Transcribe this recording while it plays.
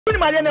When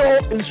Mariana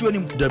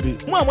insuanim, Debbie,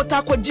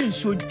 Mamotako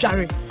Jinsu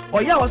Jarry, or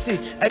Yawasi,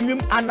 and you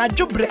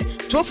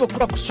anajobre, 12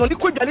 o'clock, so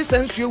liquid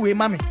sense you way,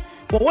 mammy.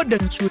 But what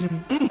then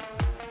swimming?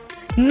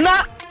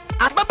 Na,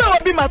 Ababa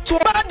will be my tour,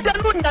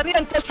 Danuni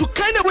and Tessu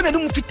kind of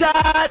when fita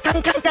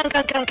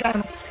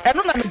can, and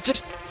no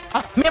manage.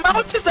 Me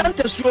mouth is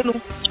antasuno,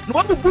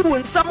 no boo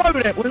and some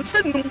other when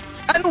send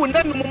and when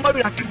then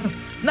Mumari.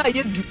 Now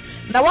you do.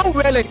 Now I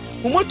really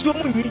want to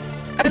me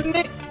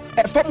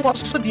and from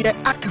was so dear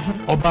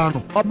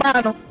Obano,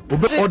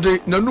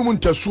 Ode, Nanumun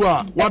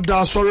Tasua, what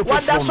does sorry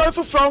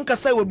for Frank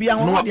Cassa will be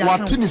on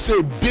what you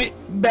say, big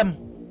Bem.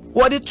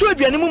 What the two of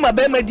your Nimuma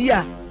Bema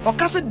dear, or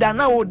Casa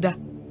Dana Oda.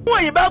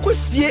 Why you back with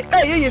see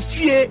a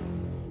fear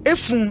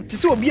if to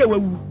so be a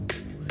woo.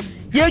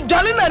 Ye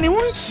darling, and you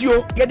won't see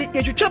you,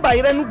 yet you try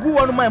by then go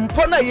on my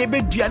pona ye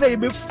be Diana ye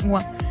be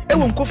fun, and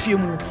won't coffee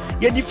mu.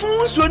 Yet the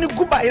phones when you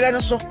go by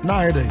Ranaso,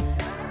 neither.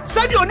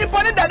 Said the only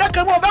point that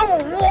come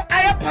over more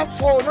I have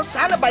for no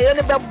son by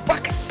any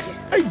buckets.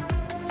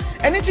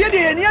 And it's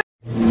here.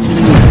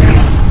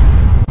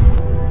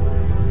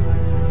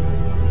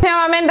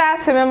 Menda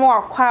se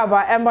more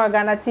kwaba Ember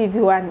Ghana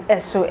TV1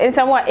 eso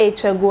enta mo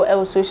go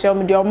e social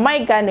media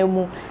my Ghana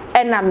mu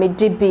e na me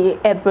dibi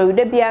ebe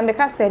de bia me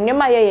ka se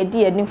nyoma ye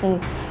di ani hu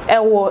e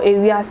wo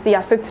ewiase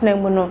asetena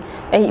mu no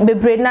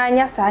bebre na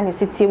anya sa ne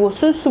siti wo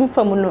sunsum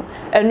fam no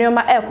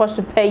nyoma e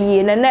koso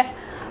payi ne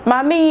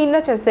Mami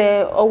na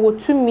chese owo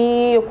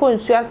tumi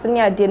ekonsu ase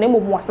ne ade na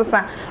momu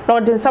asesa na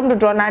ode nsam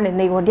dodo na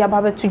ne ode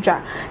ababa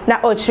tudwa na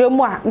ochire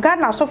mu a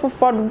Ghana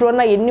sofofo dodo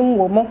na yenim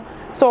wo mo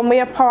so mo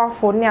ye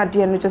powerful ne ade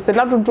no chese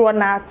na dodo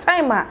na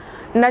time a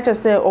na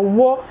chese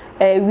owo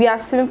wi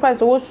ase mpa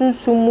so wo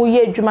sunsun mu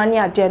ye adwuma ne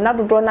ade na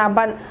dodo na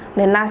aba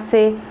ne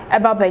nase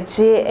eba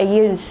baje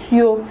eye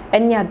nsuo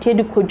ene ade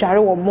de kodware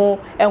wo mo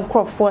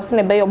enkrofo se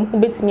ne be yo mo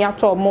betimi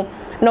ato mo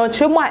na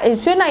ochire mu a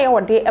nsuo na ye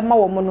wode ema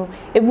wo mo no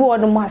ebi wo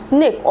no mo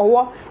snake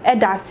owo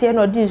eda ase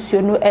na ode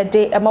nsuo no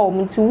ede ema wo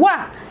mo nti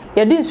wa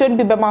ye di nsuo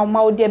bi be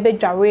ma ode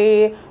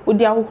bedware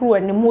odi ahohuru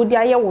ani mu odi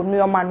aye wo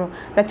no ma no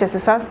na chese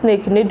sa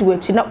snake ne di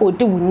wachi na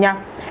odi wunya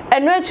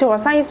eno echi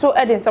wasan so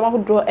ede nsama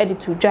hodro ede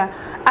tudwa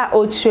a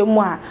ochire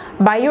mu a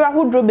bayira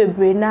hodro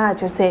bebre na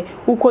chese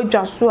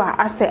ukodwa so a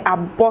ase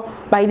abo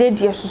bayide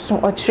die susu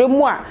ochire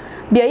mu a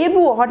bia ye bi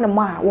wo ho na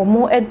mu a wo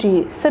mo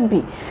ede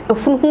sebi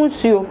efunu hu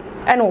nsuo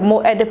ene wo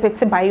mo ede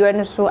pete bayira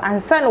ne so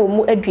ansa na wo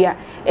mo adua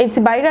enti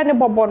bayira ne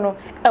bobo no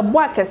ebo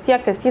akese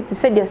ti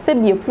se de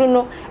sebi efunu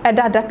no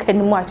eda adaka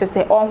ni mu a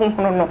chese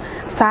ohonhono no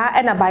saa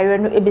ena bayira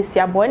no ebesi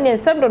abo ne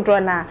nsem dodo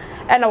na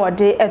ena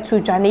wode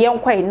etudwa ne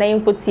yenkwai na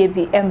yenkotie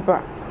bi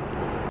embra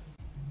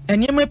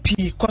enyema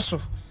pi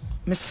koso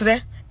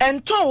mesre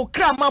ento wo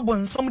kra ma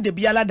bonsam de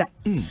biala da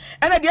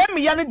ena de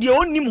me ya no de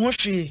onim ho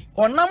hwe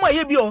onam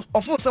aye bi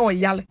ofo se wo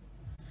yale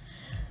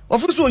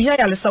ofo so ohia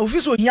yale sa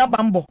ofo so ohia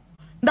bambo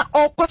na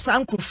okosa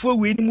ankrofo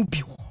we ni mu bi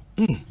ho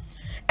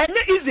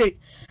enye ize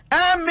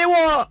me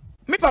wo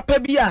me papa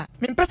bi a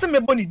me pese me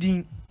boni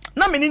din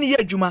na me ni ye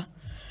adwuma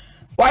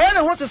wa ya ne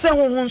ho se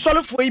honhon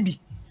solofo ibi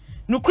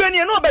nukura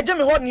ne no obeje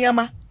me ho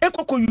niema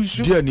ekoko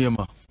yusu die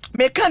niema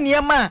me ka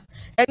niema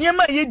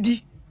eniema ye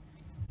di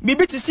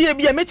bibi ti see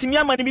bia metimi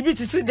ama ne bibi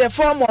ti see the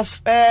form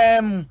of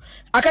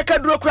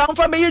akakaduro kura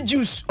mfa me ye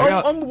juice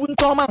on bubu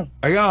ntoma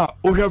aya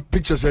o have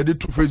pictures edit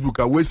to Facebook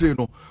we say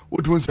no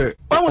what you say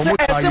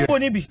simple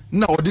ni bi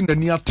na odi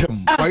nani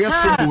atem why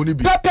simple ni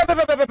bi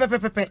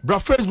bra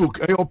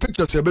Facebook your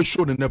pictures e be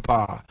show ne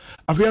pa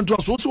afi nto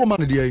so so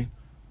man de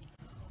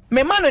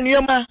me man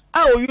niema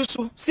a o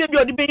yusu see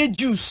bia odi be ye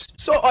juice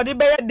so odi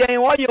be ye den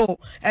oil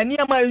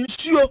eniema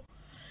nsuo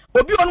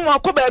obi onu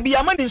akoba bia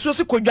ama ne nsuo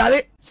se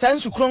kodwale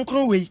sansu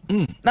kronkron we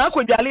na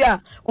akodwale a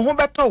ho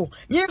beto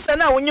nyinse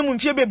na wonyem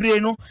mfie bebre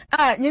no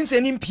a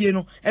nyinse ni mpie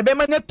no ebe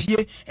ma na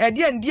pie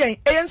ede ndien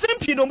eyense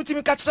mpie no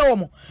mutimi ka kire wo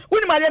mo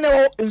woni ma de na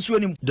wo nsuo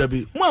nim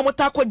mu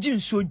amota akwaji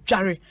nsuo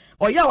dware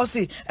oya wo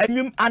se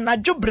anwum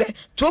anadwobre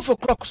 12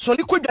 o'clock so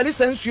likodwale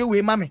sansu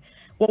we ma me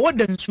wo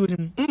da nsuo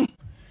nim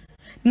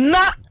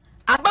na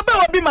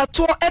ababa obi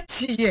mato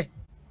etie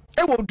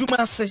e wo duma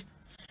ase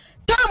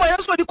time I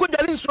also could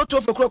dwell in so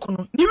to for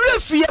crocono. The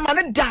refie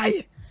man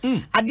die.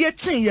 Ade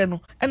chin ye no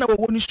na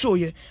wo ni show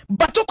ye.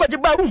 But to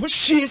kwaje ba ru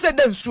shi se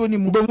dan suo ni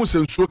mu. Be mu se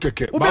nsuo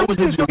keke. Ba mu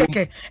se nsuo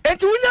keke.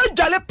 Enti wunya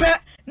dwale pe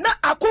na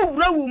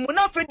akowura wu mu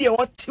na fe de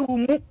wote wu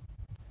mu.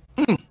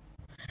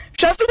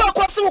 Hwase ba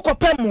kwase wo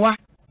kopamwa.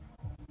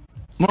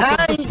 No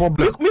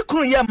problem. Mi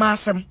kunu ye ma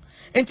asem.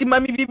 Enti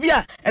mami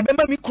bibia ebe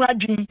ma mi kunu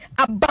adwen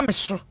aba me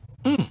so.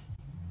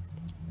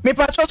 Me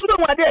pa cho so do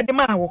mu ade de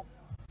ma wo.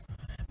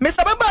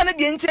 Mr. Baba na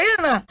de ntie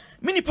na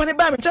me nipa ne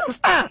ba me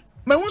chance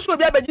ma hunso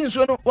obi abaji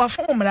nsuo no wa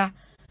fon mra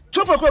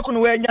to for kwako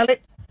no wa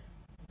nyale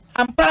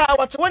ampa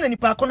what one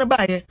nipa ko no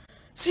ba ye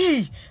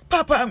si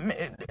papa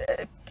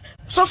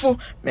sofo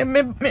me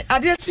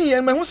ade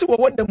tin ma hunso wo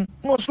wodam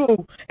no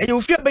so e ye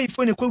ofia ba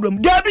ifo ne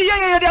kwuram da bi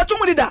ye de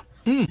atom dida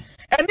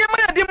ende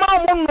ma de ma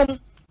mo nom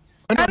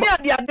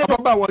ani ade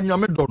baba wa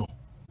nyame do no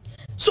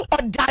so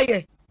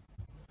odaye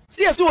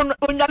si yes on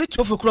nyale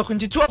 12 o'clock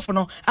 12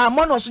 no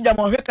mo no so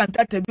jama hwe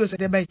kantata bi o se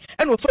de bai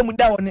e no famu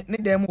da won ne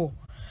dem wo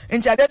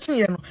enti adetin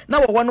ye no na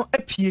wo no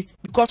apie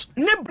because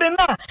ne bre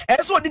na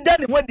eso di da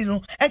ne hodi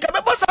no enka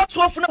bebo sa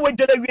atofu na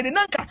wadwala wie ne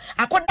nanka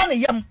akoda ne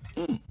yam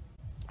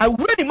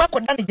awura ni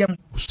makoda ne yam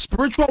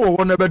spiritual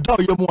wo na be da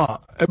yam a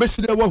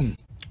ebesi na wahu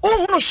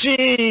ohunu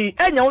hwe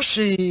enya wo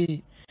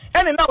hwe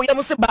ene na wo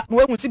yam se ba na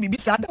wahu se bibi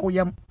sa da wo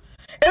yam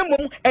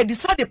emom e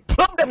decide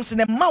problems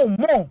in a ma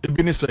mo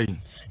ebi ni say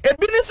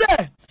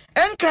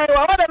enka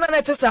wa wada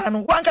na tesa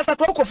no wanka sa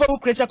ko fa wo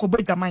krecha ko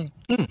bodwaman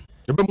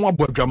ebe mu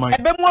abodwaman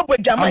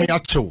am ya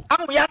chew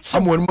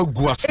am won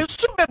magu ase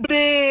esu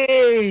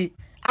bebre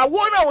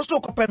awona wo so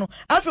kope no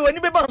afi wani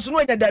beba nso no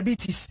anya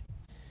diabetes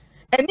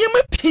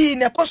enima pi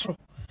na koso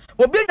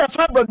obi nya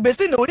fibroid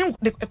besi na oni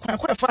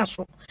kwa fa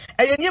so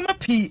enima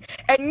pi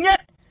enye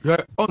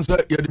on say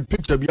ya the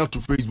picture be out to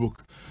Facebook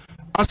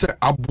ase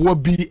aboa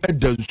bi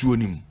eda nsuo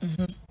nim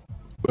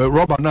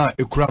rubber na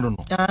ekura no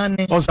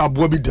on say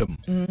aboa bi dem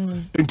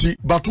enti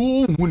but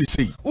wo hu ni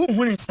sei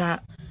sa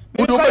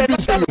Udo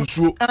be say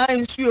nsuo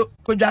nsuo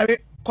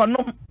kodware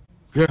konom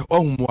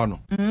ohun ano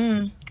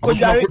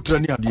kodware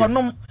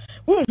konom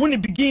wo hu ni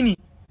beginning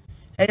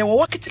wo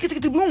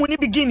wakitikiti bi hu ni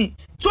beginning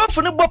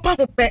tuafo ne bopa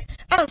ho pe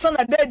ansa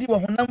na daddy wo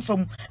honam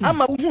fam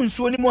ama wo hu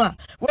nsuo ni mu a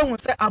wo hu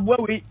se aboa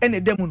we ene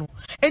dem no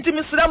enti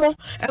misra mo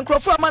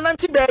enkrofo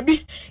amananti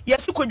baabi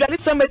yesi kodwale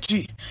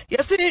cemetery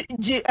yesi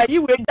ji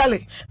ayiwe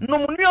dale no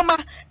munyoma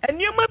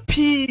enyoma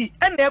pi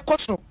ene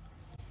ekoso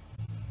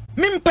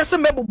mimpese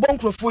mebobon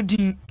krofo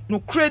din no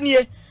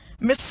kranie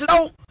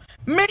misra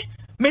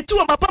me tu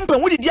ma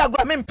pampam wodi di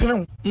agora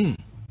mempene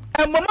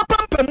mama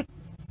pampam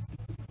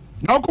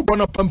na ko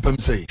bona pampam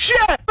say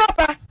hwe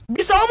papa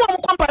bisa wo mo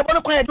kwampa bo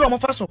no kwan de wo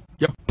fa so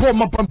ya po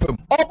ma pampam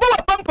obo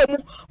wa pampam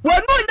wo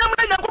no nyam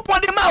na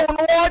nyankopon de ma wo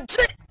no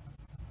oje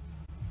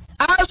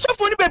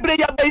asofo ni bebre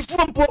ya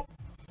baifu mpo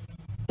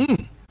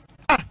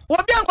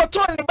obi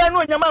ankoton ni ba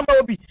no nyam amba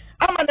obi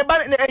ama ne ba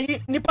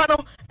nipa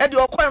no e de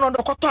okwan no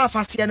dokoto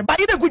afase ne ba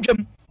ide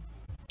gudwam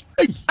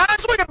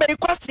aso ya bai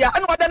kwasia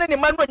ana wada ne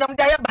ma no nyam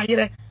da ya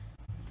bayire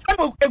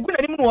ano egu na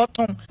nim no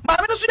oton ma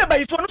me no so ya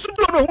baifu no so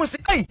duro no hu se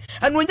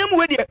ano nyam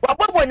we de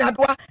wabobo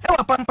nyadoa e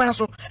wa pampan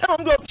so ana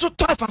mo so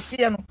to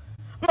afase no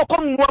no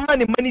kom no ma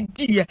ne mani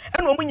die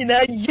ana mo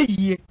nyina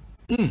yeyie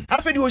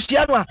afedi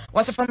ohia no a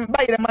wase fam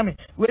bayire ma me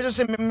we so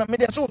se me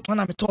de so to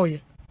na me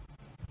toye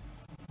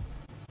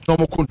no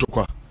mo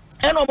kuntokwa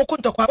eno mo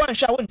kuntokwa wan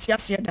hwa won ti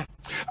ase da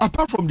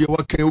apart from the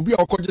work obi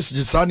akoje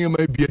sane ma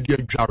bia dia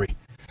dware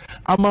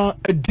ama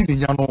edi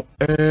nya no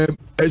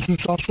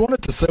esusuaso no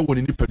te se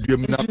woni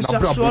nipaduam na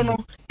brabo no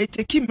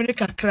eteki mmiri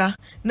kakra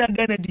na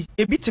ganadi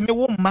ebitime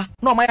wo mma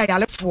na o ma ya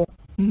yalefo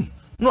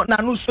no na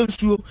no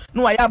sonsuo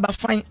no aya ba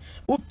fan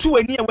utu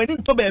ani e wani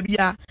to ba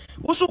bia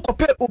wo so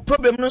kope o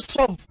problem no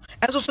solve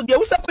enso so de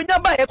wo sa kwanya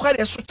ba e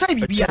kware so tai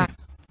bibia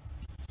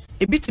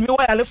ebitime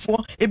wa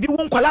yalefo ebi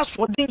wo nkwala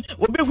so din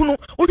obehunu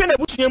wo hwe na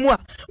butunya mu a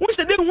wo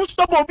se de hu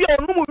stop obi a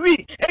onu mu wi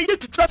e ye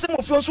tutura se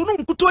mo fi so no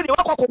nkuto de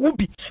wakwa ko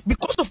bi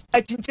because of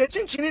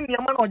achinchini ni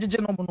ama na ojeje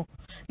no mo no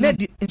na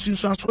di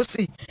nsunsu aso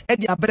se e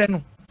di abre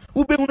no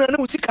wo behunu na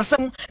wo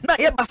sikasam na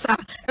ye basa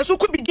enso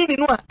ko beginning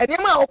no a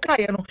enema a oka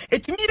ye no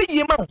etimi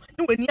ye ma no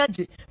ni wani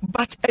age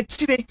but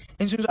achire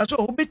nsunsu aso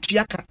wo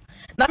betua ka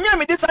na me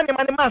amede sa ne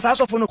ma ne ma sa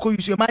asofo no ko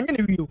yusu ma anye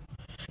ne wi o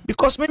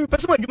because me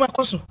person adwuma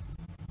koso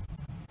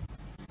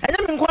anya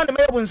me nkwa na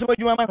me yebo nsema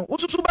adwuma ma no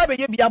ututu ba be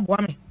ye bia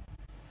boa me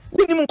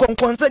woni mu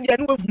nkonkonsa dia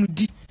ne wahunu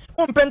di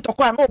wo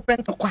mpentokwa na wo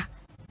pentokwa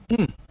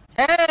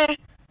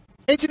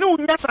enti ne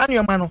wunya sa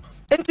anu ma no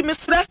enti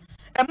mesra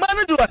e ma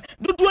no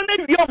dudu na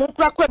wi o mo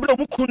kura kwa bele o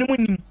mu kunu mu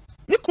nim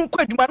ni kun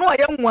kwa adwuma no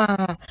aye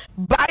nwa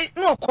bai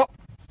no okọ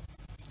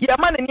ya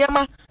ma ne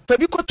niama fa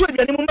bi koto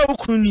aduane mu na wo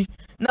kunu ni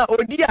na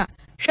odi a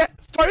hwe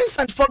for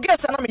instance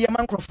forget na me ye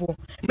man krofo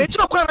me chi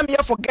okọ na me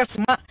ye forget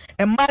ma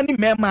e ma ni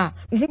mema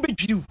hu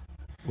bedwiriu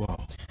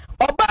wow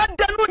oba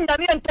da no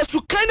nyane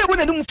entasu kan na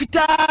wona mu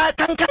fita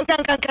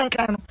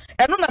kan no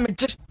eno na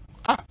meje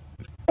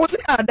o se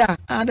ada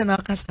na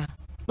kasa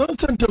no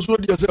entasu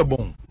dia se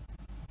bon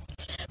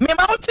me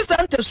ma o ti sa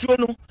entasu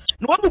no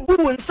no wo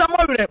bubu won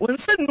samawre won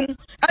sanum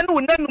ane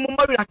won nanum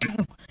mawre aka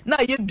ho na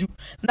yedu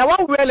na wa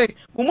wele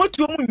wo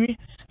motuo mu nwi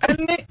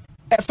ane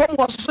fam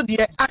ho so de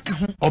aka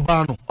ho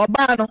oba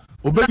no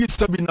obeyi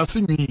sabi na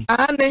se nwi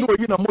no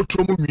yi na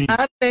motuo mu nwi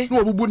no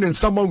wo bubu ne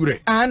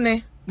nsamawre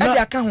ane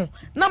na aka ho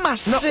na ma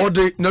se na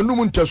ode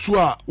nanum ntasu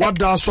a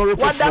wada sorry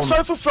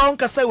for from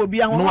kasa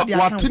obi ahụ no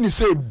wati ni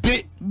say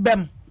be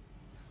bem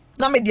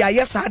na me dia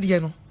yesa ade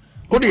no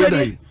ode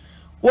yedai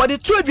wode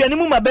tu aduane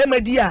mu ma ba ma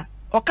di a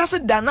okase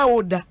da na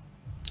oda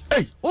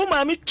o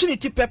ma mi twini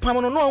ti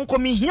pepam no no nko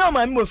mi hia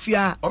ma mi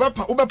ofia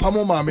obepa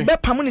mo ma mi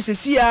bepam ni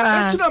sesi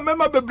a enti na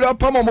mema bebra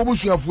pam mo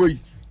busuafo yi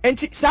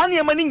enti sa na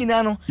yema ni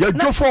nyina no ya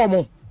dwofo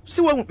mo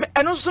si wo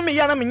eno so me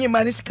ya na me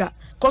nyima ni sika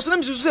koso na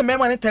mi susu se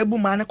mema ne tabu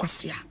ma ne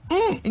kwasea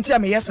enti a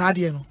me yesa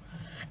ade no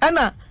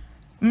ana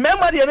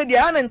mema de ne de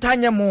ana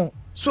ntanye mo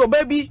so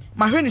baby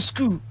ma hwe ni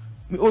school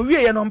o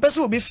wie ye no mpese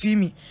obe fi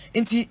mi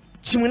enti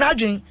chimuna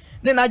adwen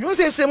ne na adwen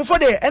se sem fo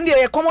de ende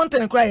ye common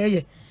ten kra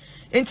ye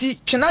enti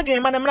twena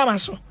adwen ma na mra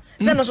maso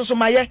ne no so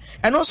maye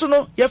eno so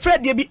no ye fra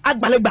de bi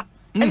agbalegba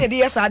ene de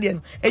yes ade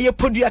no eye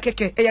podua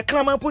keke eye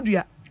kraman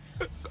podua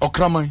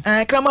okraman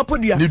kraman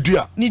podua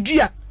ni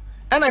dua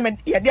ana me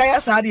ye de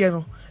yes ade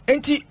no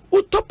enti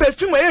uto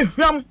perfume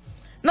ehwam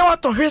na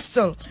wato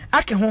hostel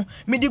ake ho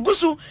me di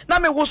gusu na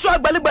me woso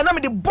agbalegba na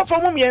me di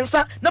bofo mo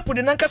miensa na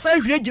pode na nkasa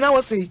ahwire gina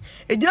wose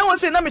egina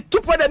wose na me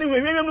tupo da ne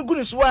hwehwem no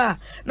gunu so a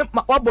na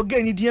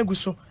wabogere ni dia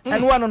guso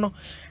eno ano no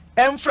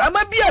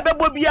emframa bia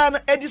bebo bia no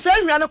edisa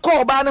ahwia no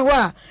ko oba ne ho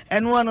a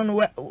eno ano no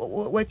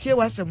watie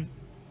wasem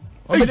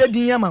obede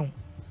din yama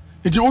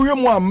iti wohwe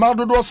mu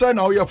amado do say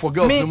na wo ye for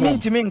girls no mo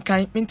mintimi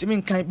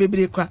nkan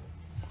bebre kwa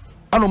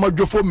ano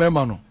madwofo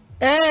mema no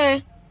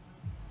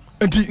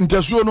enti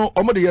ntesuo no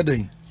omo de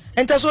yeden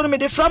entaso no me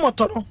de fra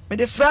moto no me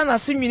de fra na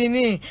sinwini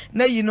ni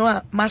na yi no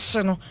a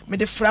mahye no me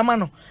de fra ma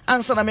no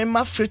ansa na me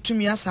ma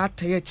fretumi asa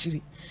ataya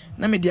akiri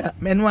na me de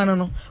menu ano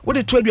no wo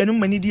de to aduanu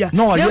mani dia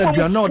no aye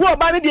aduanu wo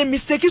ba ne de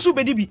mistake so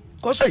be di bi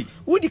cause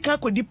wo di kan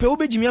kodi pe wo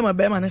be jimi ama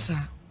be ma ne sa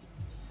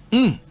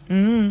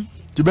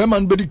ti be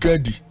man be di kan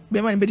di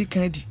be man be di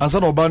kan di ansa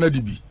na oba na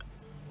di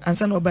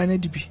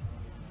bi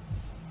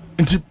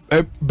nti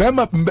be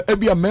ma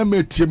ebia mema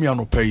etie mi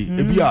anopai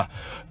ebia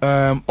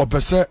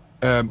opese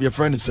your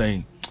friend is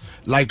saying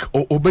like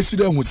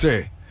obesity hu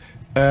say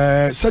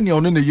sani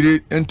ono na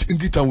yire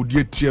ngita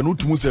wudie tie no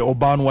tumu say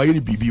oba no aye ni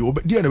bibi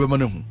die na be ma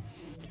na hu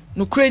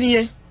no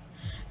kranie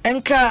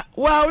enka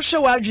wa wo hwe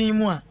wa adwen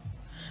mu a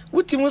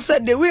wutimu say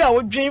the way a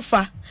wo dwen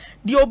fa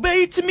de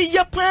obeyi timi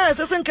ye pan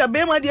sesenka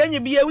be ma de anya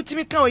bia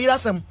wutimi kan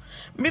oyirasam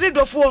mire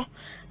dofo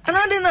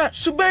anande na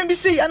suban bi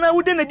sei ana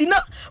wude na dina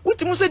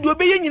wutimu say de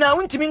obeyi nyina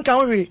wuntimi nkan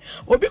hwe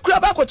obi kura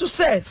ba kwoto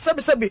say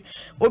sebe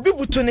obi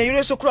buto na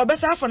yire so kura be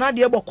sa afa na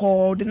de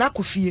bokọ de na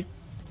kofie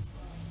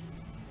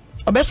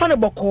obefa ne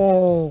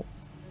bokọ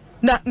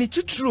na ni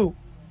tuturo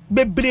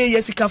bebre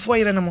yesikafo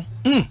yire no mo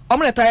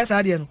omo na taya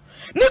sa de no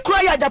ni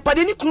kura ya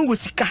Agyapade ni kunu wo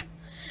sika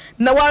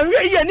na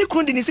wanwe ye ni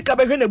kunu de ni sika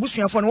behwe na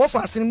busuafo no wo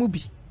fa asene mu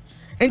bi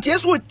enti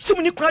yeso wo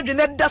chim ni kura dwe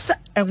na dasa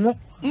enwo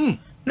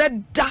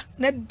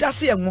na da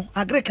se enwo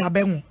agreka ba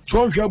enwo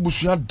so hwe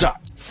abusua da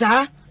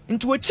sa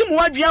enti wo chim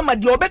wadwe ama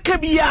de obeka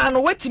bi ya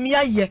no watimi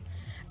aye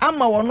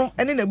ama wono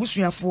ene na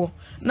busuafo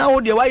na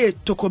wo de waye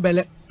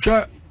tokobele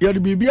hwe ya de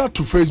bibia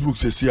to Facebook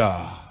sesia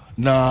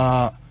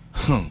na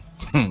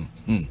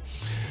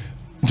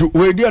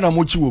we dia na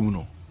mochi wo mu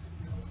no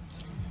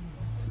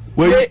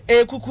we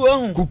kuku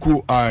ohun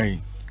kuku ai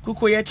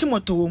kuku ye chi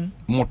moto wo mu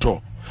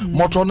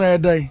moto na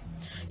edai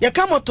ye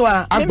ka moto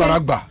a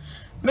agbaragba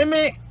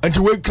meme anti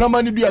we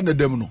krama ni dua na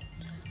dem no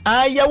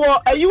ye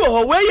wo ayi wo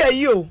ho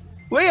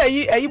we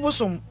ye ayi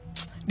bosom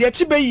de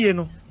chi beyie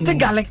no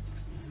tigale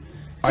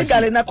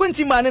na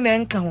kwenti ma ne na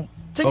enka ho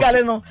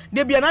tigale no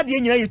de bia na de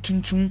nyina ye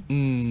tuntum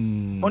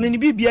oni ni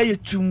bibia ye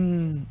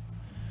tum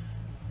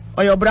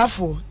oyo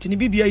brafo ti ni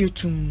bibia ye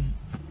tum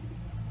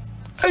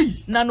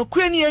na no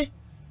kranie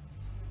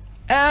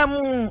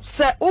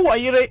se wo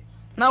yire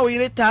na wo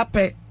yire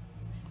tape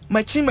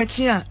machi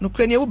a no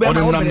kranie wo be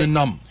ma wo be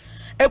nam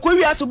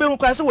ekwi aso be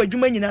nkwa se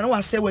wadwuma nyina na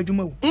wase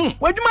wadwuma wo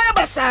wadwuma ya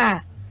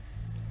basa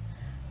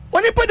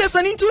oni pede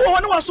sani nti wo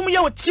na wasum ye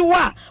wo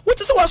chiwa wo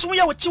ti se wasum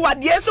ye wo chiwa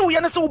de se wo ye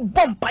na se wo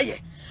bompa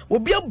ye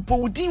obi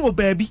abodin wo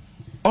baabi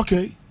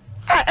okay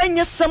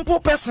enye simple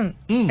person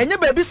enye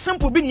baabi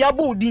simple bi ni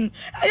abodin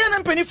aye na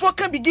mpanifo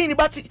ka begin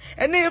but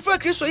ene ye fa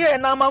Kristo ye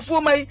na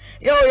amafo mai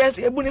ye o yes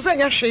ebu ni se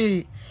nya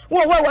hwe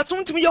wo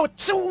watumtimi ye wo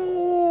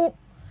chiw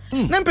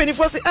na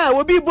mpanifo se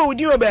obi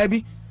bodin wo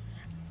baabi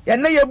ya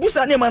na ye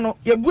busa ne ma no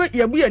ye bu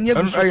ya ne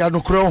aguso aye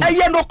no kro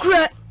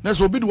na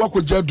so obi de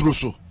wakogya duro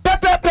so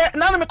pepepe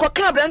na no me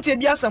koka abrante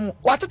bi asam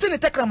watete ne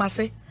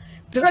tekramase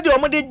tese de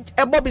omode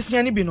ebo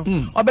bisia ne bi no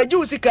obaji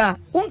usika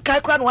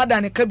unkai kra no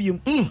wada ne ka biem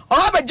o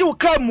abaji u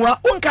ka mua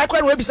unkai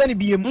kra no wabisa ne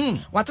biem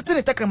watete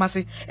ne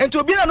tekramase enti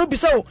obi na no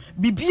bisa o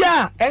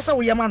bibia esa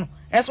wo yema no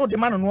esa wo de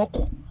ma no no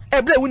okọ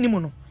ebra wunimu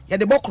no ye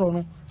de bokro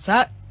no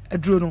sa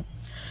aduro no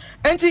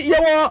enti ye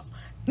wo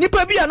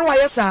nipa bia no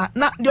wayesa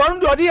na de onu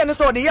de ode ye ne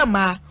se ode ye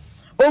ma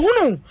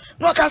ohunu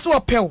no aka se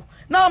opew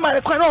na ma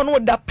ne kwan na ono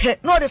da pe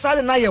na ode sa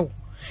de na yew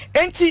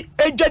enti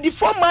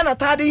edwadifo ma na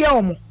tade ye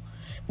omo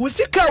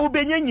usika wo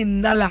benya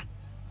nyinala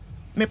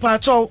me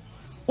pacho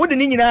wo de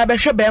ni nyina be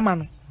hwe be ma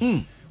no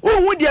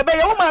hu de be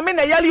ye wo ma me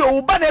na yale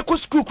o ba na eko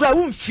school kra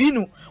wo mfi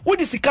no wo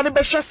de sika ne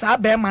be hwe sa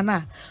be ma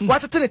na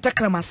watete ne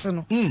tekramase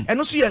no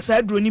eno so ye sa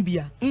aduro ni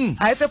bia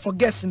I say for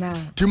girls na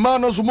ti ma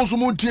no so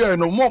musumu tie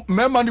no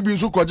me ma ni bi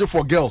nso koje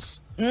for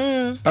girls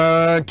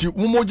ti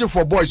wo je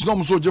for boys no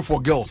mo so je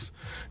for girls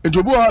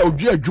ejobu ha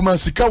odwi adwuma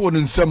sika wo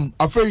nsem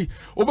afei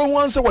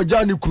obehu anse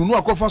waja ni kunu no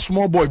akofa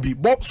small boy bi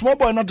small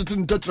boy na tete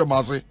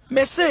ntetremase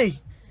me say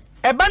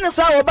eba ne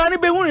sa oba ne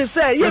behu ni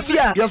say ye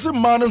bia yesi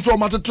ma ne so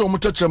matete o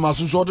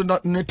mutetremase so de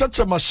ne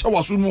tetremase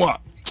waso nu a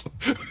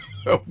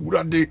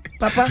urade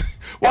papa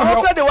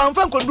wa ko de wan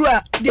fa kodu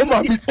a de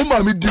ma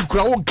mi di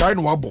kura wo kai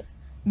no wabo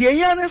de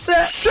hia ne se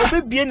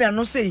obebie ne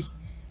no sei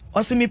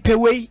o se mi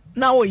pewei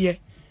na wo ye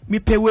mi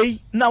pewei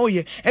na wo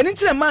ye eni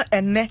tire ma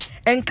enne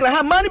enkra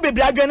ha ma ne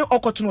bebra adwa ne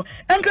okoto no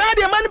enkra ha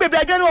de ma ne bebra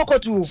adwa ne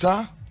okoto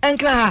sa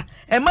enkra ha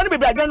e ma ne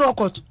bebra adwa ne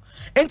okoto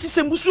enti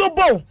se musuo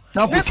bo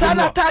ne sa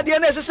na tade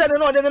na ehye ne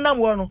no de nam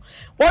wo no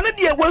woni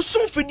de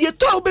wasum fidie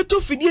to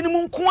obeto fidie ni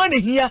mu nko an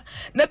hia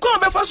ne ka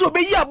obefa so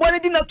obeyi abo ne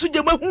di na to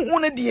gema huhu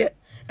ne de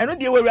eno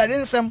de wawurade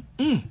nsem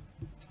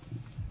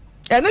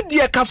eno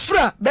de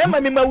kafra be ma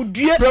me ma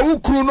udue fra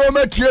wukru no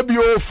matie bi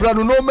o fra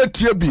no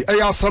matie bi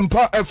eya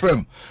Sampa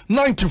FM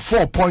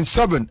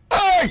 94.7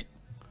 hey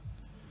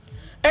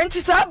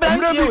enti sa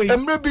brantie we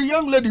emre bi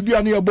young lady bi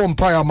ane ebo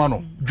mpa ya ma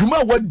no djuma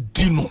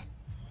wadi no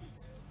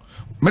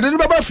me de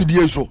baba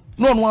fidie so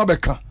no no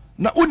abeka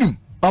na unim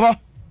baba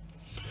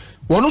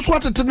wono so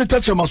atete ne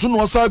tache maso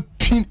no sa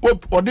pin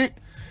ode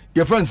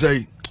your friend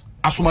say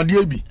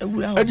asomade bi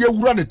e de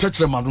awura ne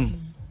tache ma no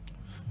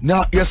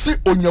na yesi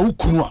onyawu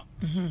kunu a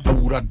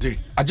awurade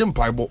agye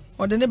mpaebo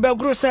ode ne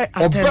begro say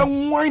atem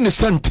obenwan ne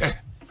sente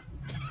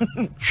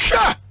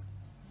sha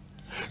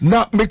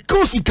na me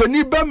kosi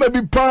kani ba ma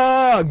bi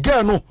pa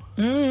ga no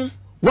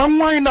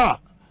wanwan na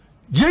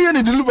ye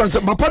ne deliverance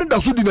papa da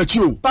so di na chi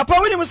o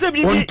papa we ni se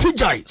bi on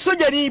tijai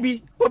soja ni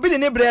bi obi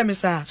ne bre me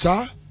sa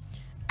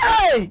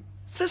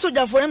se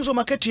soja for em so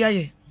maketua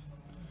ye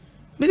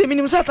me de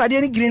minim sa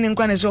tade ni green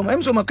nkwa ne so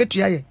em so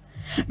maketua ye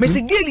me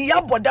se geli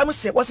ya bodam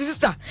se wo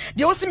sister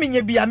de wo se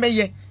menya bia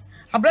meye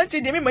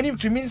abranti de me mani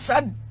mfimi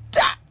nsa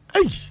da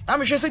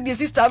am hwe se de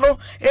sister no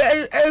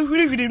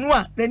hwiri no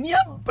a na ni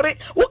abre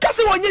wo ka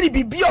se wonye ni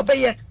bibia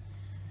obeye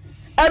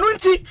anu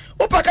nti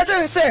wo paka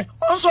che se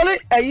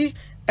onsole ayi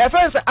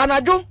efense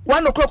anajo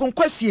 1 o'clock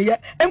nkwasie ye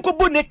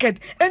enkobo naked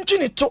entwi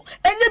ni to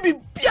enye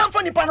bibia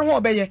mfa nipa no ho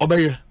obeye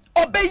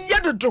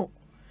dodo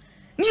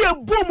ni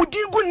ebom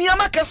digu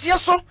niama kase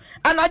so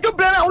anajo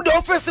bre na wo de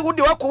office wo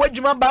de wakọ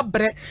adwuma ba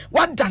bre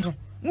wada no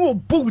no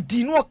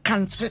obodi no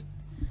kanche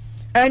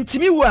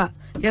antimi wo a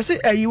yesi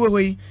ayi we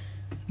hoyi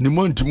ni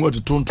mo ntimi wo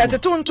tonto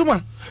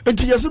etontoma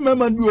enti yesi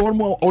mema bi wo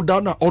mo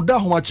oda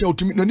ho ache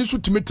otimi nani so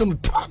timete no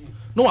ta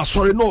no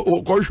asori no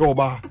ko hwe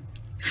oba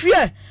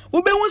hwe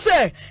wo be hu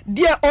se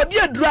de odi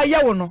adura ya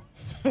wo no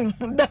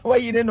da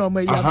wayi ne no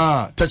ma ya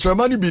aha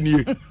tachramani bi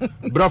nie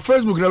bra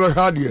Facebook na be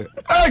ha de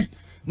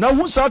na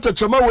hu sa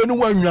tachama we ni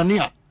wanwane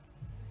a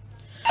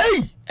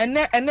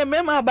ene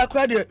mema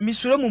abakura de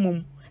misuro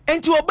mumum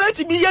enti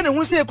obati bi ye ne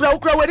hu se kura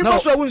ukura wadi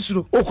boso awu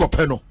nsuro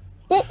ukope no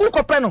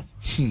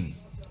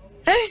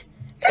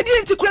edi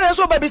enti kura na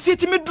so ba besi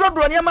ti mi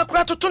drodro ne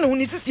makura toto ne hu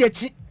ni sisi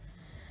achi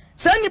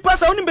sa ni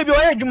pasa woni bebi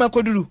oya adwuma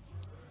koduru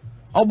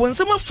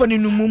obonsema fani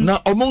numum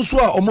na omonso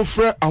a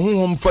omofre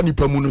ahohom fa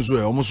nipa mu no so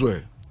e omoso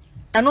e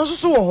eno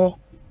so wo ho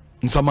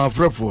nsama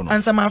afrefo no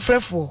ansama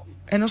afrefo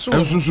eno so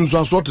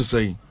ensunsun aso te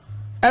sei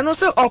eno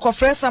se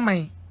okofre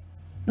saman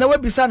na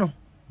wabisa no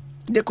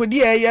de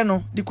kodi eye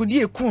no de kodi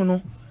eku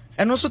no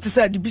eno so te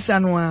se de bisa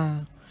no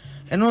a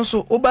eno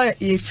so oba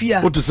ye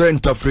fia o te se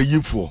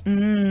ntafreyifo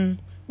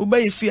oba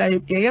ye fia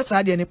ye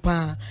yesa de ne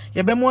pa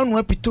ye be mo anu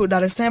apito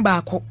dare sen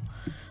ba akọ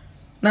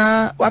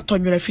na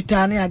watonwere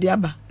fita na ade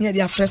aba na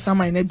ade afre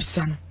saman na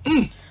bisa no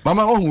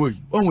mama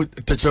ohun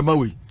techrema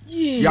we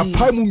ya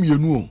pai mu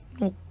mienu o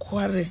no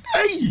kware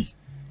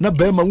na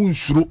be ma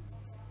wunsuro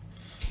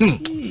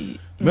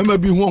mema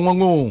bi hu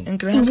onwango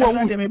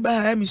nkran de me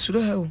ba ha mi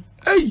suro ha o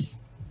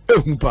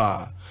ehu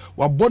pa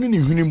wa boni ni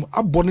hwinim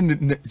aboni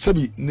ne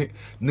sabi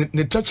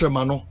ne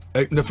techrema no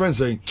ne friends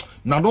say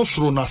na no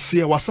suro na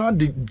se wasa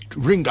de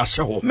ring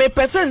ahye ho me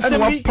person sem bi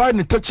wa pa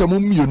ne techrema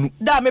mienu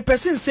da me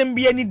person sem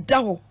bi ani da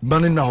ho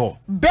bani na ho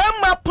be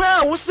ma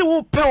pa wo se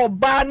wo pe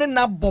oba ne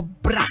na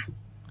bobra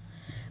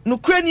no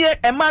kranie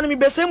e ma no mi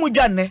bese mu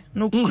dwane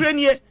no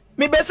kranie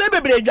mi bese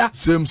bebredwa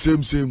same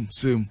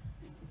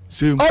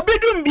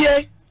obidum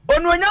bie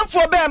onu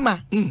onyamfo be ma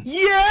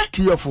ye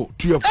tuyafo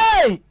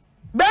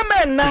be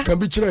ma na kan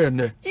bi kire ye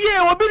ne ye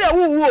obi na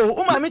wuwo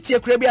o ma me tie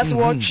kura bi ase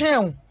wo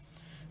twen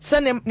se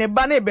ne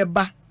ba na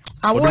beba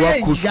awoye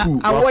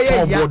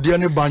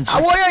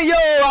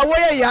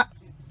ya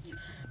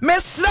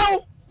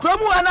mesraw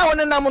kromu ana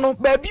wona nam no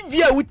ba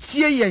bibia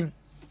wutie yen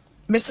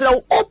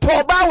mesraw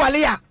opo ba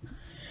wale ya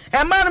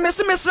e ma no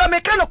mesra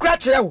me ka no kura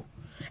kire wo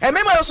e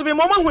me ma so be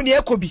mo ma hu ne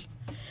ekobi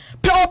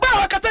pe oba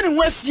wakata ne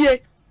hu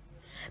asie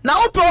na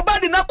ope oba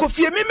di na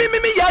kofie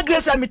mi ya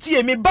grace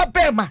amiti mi ba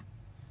be ma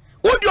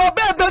wodi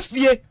oba be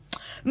fie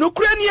no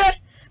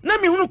kuranie na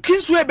mi hunu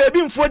kinsu e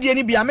baby mfo de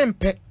ni bia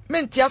mempe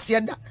menti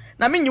ase da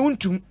na me nyi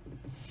wuntum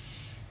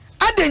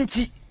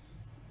adenti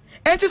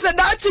enti se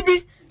da chi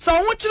bi sa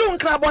wo kire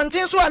nkra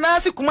bonten so ana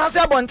ase kumase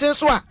abonten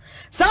so a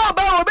sa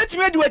oba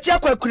obetimi adi wachi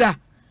akwakura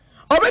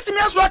obetimi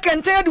aso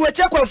akenten adi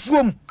wachi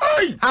akwafuom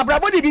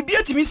abrabo de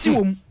bibia timi si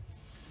wom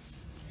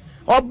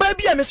oba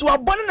bia me so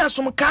abone na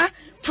somka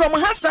from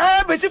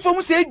hasa besi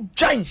fom se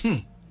dwan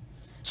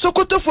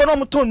sokoto fo no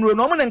mtonro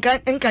no mo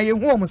nka ye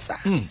hu om sa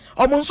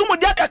om nso mo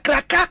dia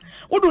kakraka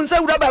wodun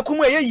sa wura ba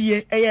komu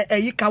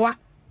eyi kawa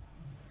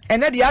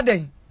ene dia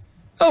den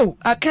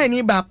akan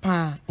ni ba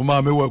pa o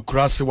ma me wa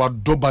kurase wa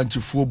do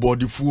banchifu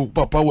body fu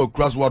papa wa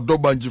kurase wa do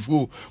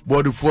banchifu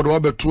body fu wa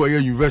beto ye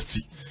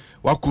university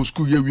wa ko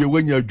school ye wie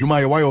wanya adwuma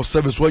ye wa your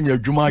service wanya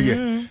adwuma ye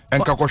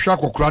enka kohwa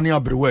akokora ne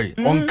abrewe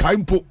on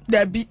kaimpo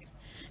da bi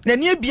na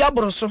nie bia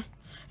boroso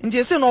nti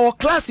ese no wo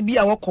class bi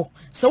a wokọ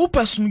se wo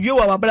pasumdwe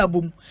wa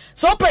wabrabom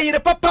se wo payire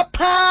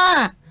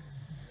papa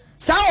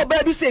sa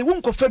oba bi se wo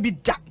nkofa bi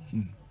da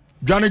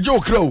dwane je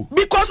okra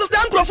because se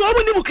nkrofo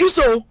wo ni mu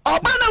Kristo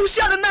oba na wo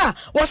hia na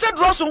wo se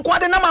drosso nko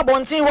ade na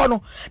mabonten ho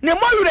no ne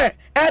moyure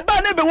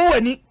eba na be wo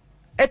wani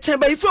eche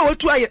ba ifo wo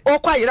tu aye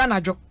okwa ayira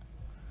najo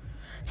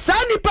sa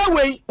nipa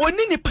wei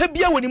oni nipa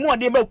bia woni mu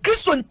ode ba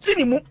Kristo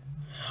ntini mu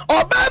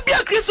oba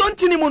bia Kristo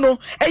ntini mu no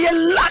eye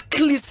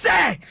luckily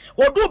say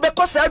odu be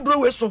ko sa aduro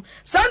we so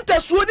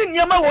santa suo ni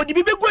niam a wodi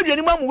bi begu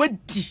aduani mu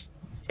wadi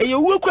eye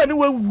wu kura ni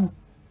wawu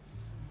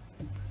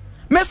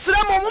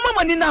mesra mo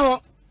mama ni na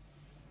ho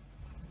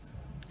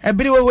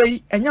ebiri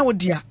wei enya wo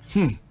dia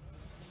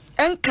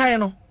enkan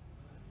no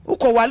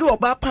ukọ wale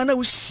oba pa na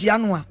wo hia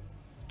no a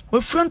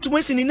we front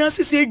mo sini na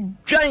sisi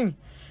dwan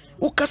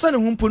wo kasa ne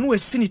humpo no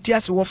wasi ni ti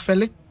ase wo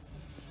fele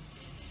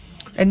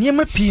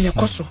eniema pii ne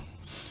koso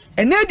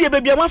ene de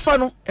bebia mafa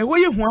no ewo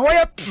ye hu a wo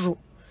ye tro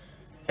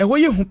ewo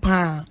ye hu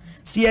pa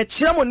si ye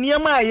kire mo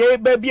niema aye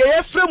bebia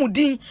ye fra mu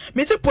din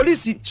me se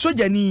police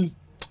soja ni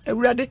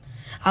ewurade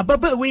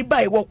ababa we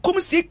bai wo kom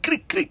si kri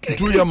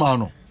tu ye ma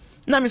no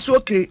na me so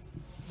okay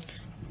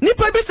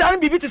nipa bi sa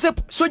bibi te se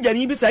soja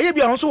ni bi sa ye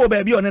bia no so wo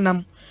ba bi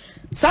onenam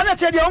sa na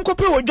te de onko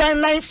pe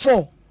odwan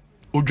 94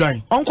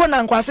 odwan onko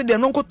na nkwase de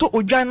no onko to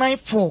odwan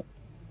 94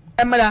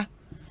 emra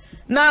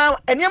na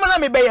eniema na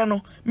me be ye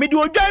no me de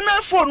odwan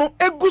 94 no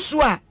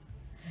egusu a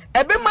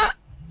ebema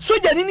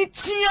soja ni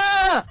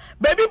tia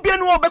baby bia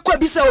no obekwa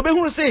bi sa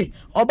obehunu se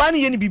oba ne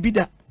ye ni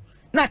bibida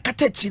na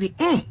kata chire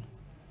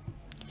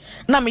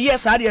na me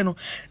yes ade no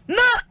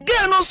na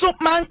ge no so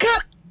manka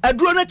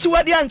aduro na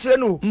chiwade ankyere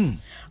no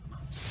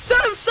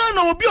sansa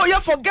na obi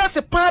oya for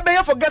gas pa be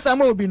ya for gas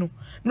ama obi no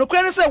no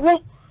kura ne se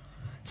wo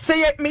se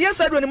ye me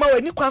yes aduro ni ma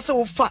wani kwa se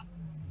wo fa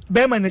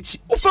be ma na chi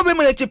wo fa be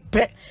ma na chi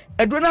pe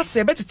aduro na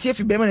se be tete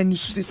afi be ma na ni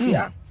su sesi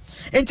a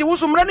enti wo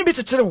so mra ne bi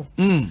kyekere wo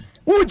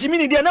wo jimi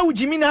ni dia na wo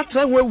jimi na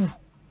atra ho awu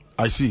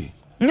I see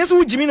nyese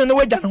wo jimi no na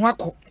wagya ne ho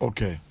akọ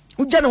okay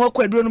wo gya ne ho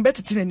akọ aduro no be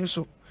tete na ni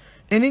so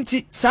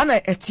enti sa na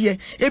etie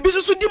ebi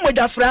so di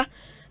mojafra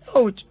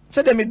oh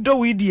se de me do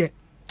we die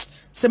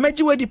se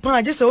meji we di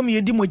pan je se o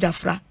me di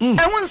mojafra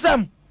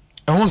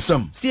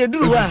ehonsam si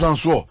eduru wa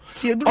sanso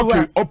si eduru wa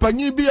okay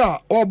opanyi bi a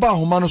oba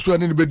ahoma no so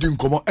ene ne bedi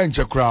nkomo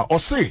enche kra o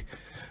se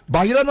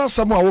bayira na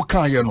samu a wo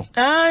kan ye no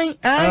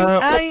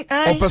ai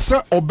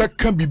opesa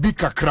obeka bibi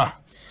kakra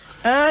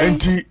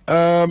enti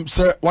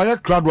se waya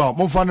krado a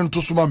momfa ne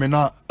ntosoma me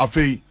na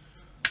afei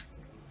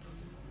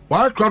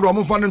waya krado a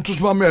momfa ne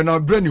ntosoma me na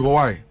brani ho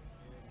wai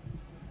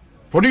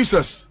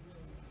producers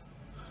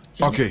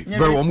okay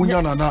very well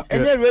munya na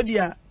enye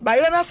radio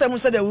bayire na samu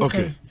se de wo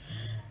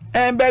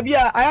kan baby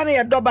aya na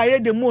ye do bayire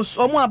de most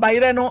omo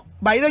abayire no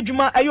bayire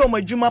djuma ayo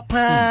omo djuma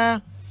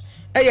pa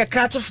eye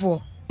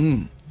kratefo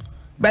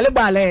bele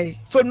bale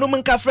fo no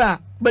mun kafra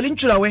bele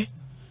nturawe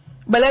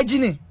bele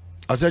gini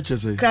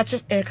asechese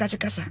kratche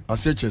kasa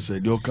asechese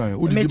de okan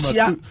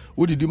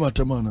odi di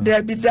matema na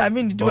de bi da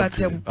mi di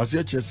atem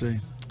asechese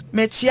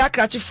me chia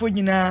kratefo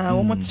nyina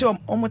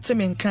omo te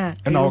menka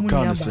na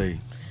okan say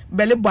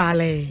bele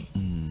bale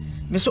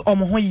me so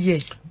omo ho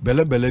ye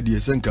bele die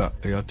senka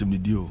yatem ni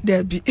dio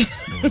de bi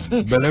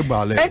bele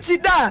bale enti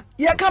da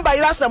ye kan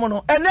bayira asem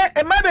no ene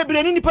e ma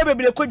bebre ni nipa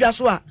bebre kodwa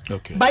so a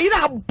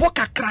bayira abo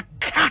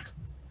kakraka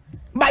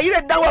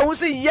bayira da wa wo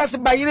say yes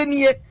bayira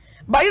niye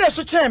bayira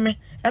so cheme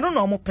eno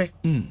na omo pe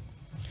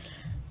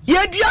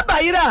ye dua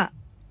bayira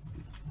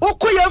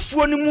okoya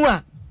fuo ni mu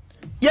a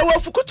ye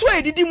wafukutu a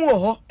edidi mu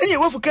ho ene ye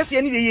wafukase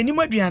ene ye ni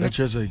maduane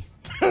chese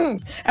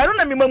eno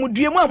na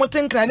memamudue mu a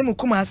motenkra ne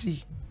mukuma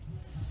ase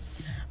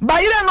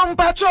bayira no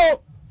mpacho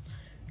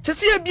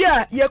tese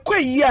bia ye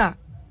kwayi a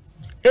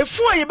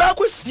efu a ye ba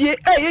kosie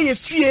ye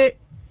fie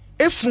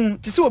efun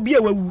tese obi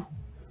a wawu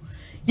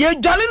ye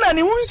dwale na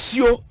ne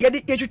hunsuo ye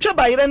de ye twetwa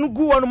bayira no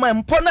gu wono ma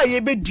mpo na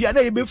ye bedua na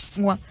ye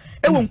befua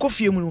ewo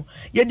nkofie mu no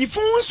ye di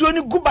fun hunsuo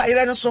ni gu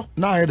bayira no so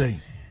na ye den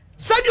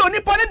sadi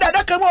onipo ne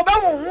dada kam oba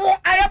wo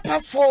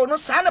ayapafo no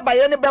sa na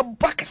bayira ne be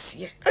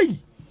bakase ai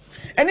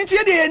eni ti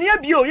ye de ye ni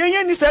abio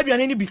ye ni sa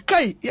aduane ni bi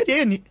kai ye de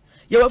ye ni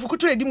ye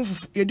wafukutu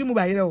edi mu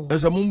bayira o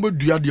esa mu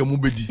bedua de mu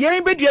bedi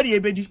ye bedua de ye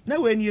bedi na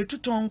we ni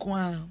etuton ko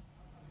a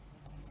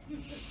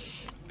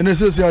ene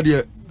sese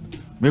ade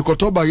me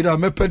koto bayira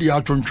me pedi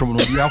atwontwom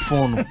no dia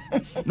fon no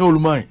na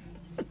oluman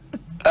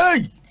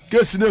ei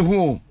kesi ne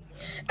hu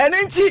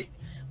enti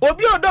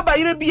obi odo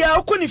bayira bia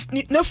okoni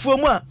na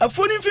fuomu a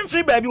afuoni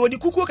mfimfiri baabi wodi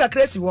kuku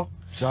kakra si ho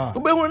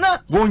ubehunu na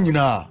won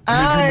nyina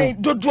ai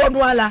dodo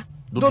na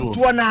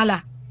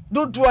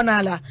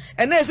ala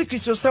ena esi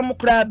Kristo sam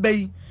kra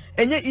bai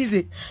enye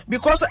easy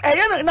because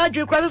eye na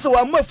dwe kra se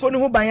wa mafuoni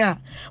ho ban a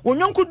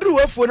wonyonku duru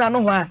wafuoni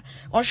ano ho a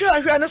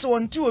ohwe na se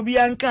wonti obi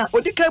anka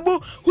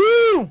odikabu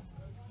hu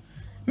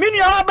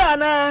minu aba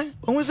na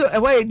ohun se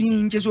ewa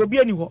edin nche so obi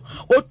ani ho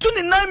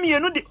otuni na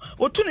mienu de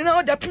otuni na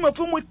oda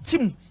pimafo mu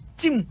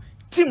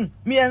tim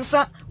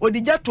miensa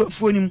odigya to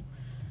afuoni mu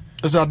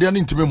esa ade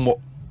ani ntime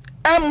mo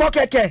emmo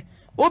keke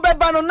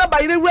Obeba no na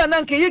bayire wura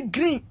na nke ye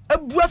green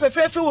abua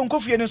fefefe won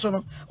kofie ni so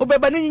no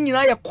obeba ni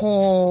nyina ye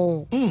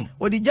ko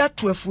odi gya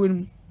to afuo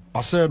ni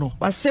ase no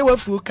wase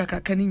wafuo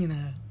kakaka ni nyina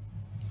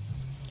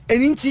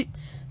eninti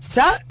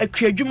sa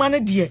akwadwuma ne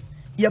de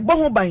ye bo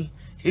ho ban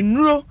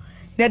enuro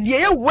na de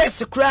ye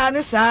west kra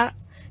ne sa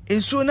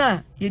ensuo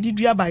na ye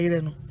didua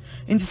bayire no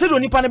nti se do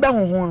nipa ne be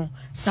honhon no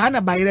sa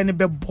na bayire ne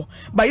bebo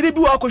bayire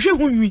bi wa kohwe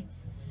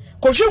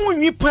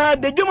hunwi pa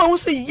de dwuma ho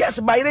se yes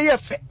bayire ye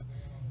fe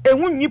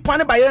ehun nipa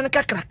ne bayire ne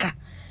kakraka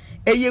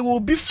eye wo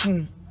bi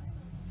fun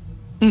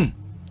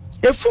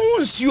efun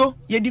nsuo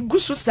ye di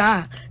gusu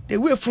saa de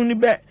we fun ni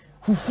be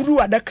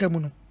huhuru adaka mu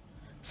no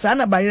saa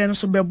na bayire no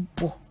so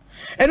bebo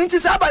eni nti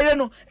saa bayire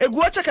no egu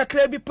ocha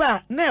kakra bi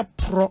pa na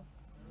epro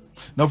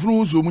na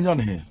funu nsuo mu nya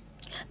ne he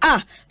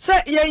se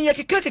ye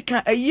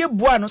keka eye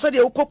bua no se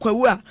de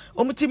okokwawu a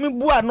omutimi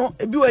bua no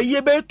ebi wa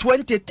ye be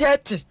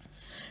 2030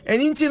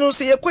 eni nti no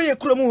se ye koye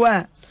kromu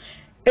wa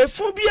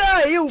efun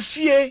bia ye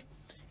ofie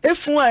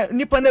efun a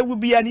nipa na wu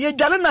bia ne ye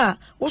dwale na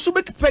wo so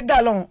be kepe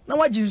galon na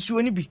waji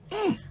nsuo ni bi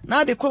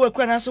na de kwa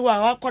kwa na se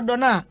wa akodo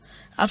na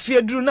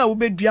afie duru na wo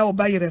be dua wo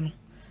bayire no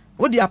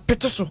wo de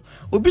apeto so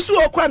obi so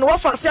okra na wo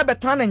fa se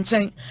abetana ne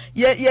nchen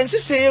ye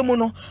nhihye mu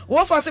no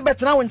wo fa se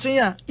betana wo nchen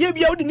a ye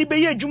bia wo de ni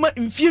be ye adwuma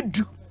mfie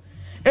du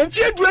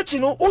achi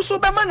no wo so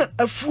be ma na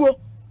afuo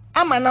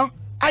ama na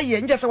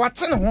aye nje se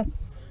wate ne ho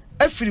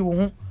afiri wo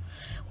ho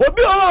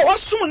obi o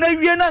wasum na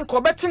wie na nka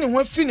obete ne ho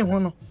afiri ne ho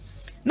no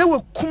na we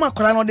kuma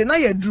kora no de na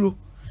ya duro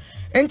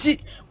enti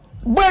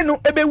bueno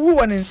ebe wu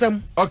won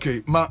nsam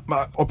okay ma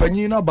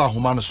opanyin na ba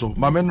homa no so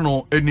ma me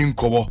no eni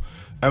nkobo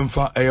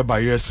emfa eye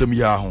bayire sem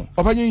ya ho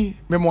opanyin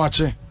me mo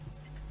ache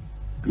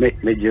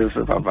me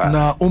Joseph papa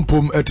na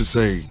umpom ete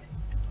say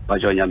ba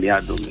jonya mi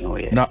ado mi ho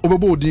ye na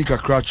obebo odin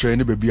kakra che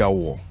ne bebi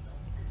awo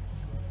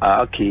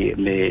okay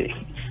me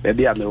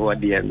bebi a me wo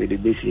de me de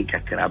besi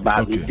kakra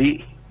ba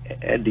bi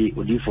Eddie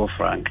Odifo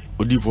Frank.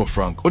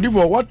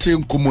 Odifo what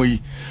nkomo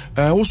yi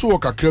wo so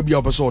kakra bia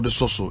opese ode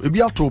soso e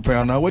bia to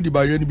pen na wadi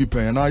ba ni bi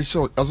pen na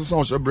asesa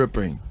o shebre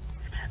pen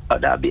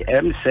oda bi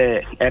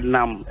say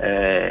enam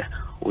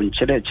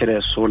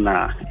unchere so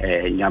na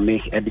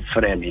nyame edi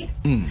frame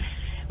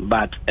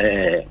but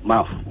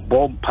ma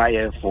bob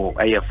pie for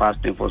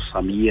fasting for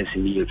some years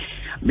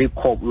me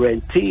call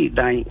renti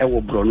dan e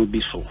wo bro no bi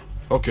so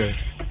okay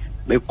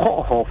me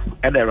call ho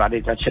e the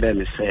radical chere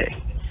me say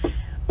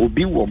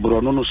obi wo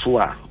brono no so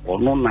a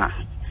ono na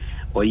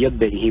oye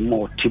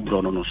behimo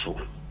tibrono no so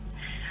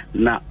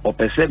na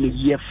opese me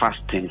ye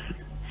fasting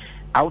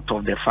out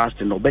of the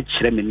fasting obe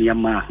kire me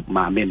niama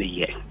ma me ne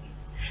ye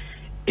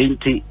in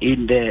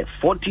the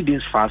 40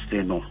 days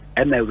fasting no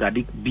and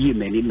already be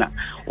many na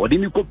odi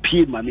mi ko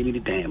pie ma me ni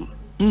dem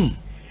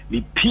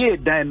mi pie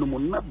dan no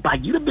na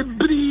bagire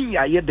bebri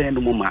aye dan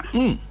no ma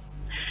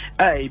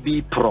ai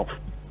bi pro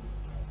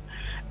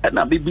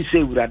na bibi say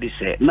urade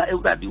say na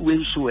urade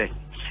wenso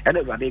and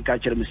everybody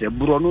catch me say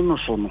Bruno no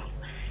so no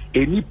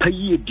eni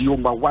payi edi o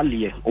ma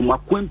wale o ma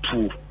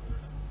kwantu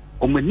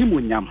o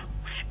manimu nyam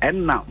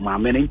enna ma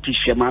me nti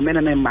hwe ma me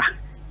ne ma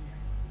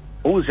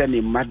o ze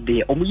ne ma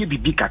de o mo ye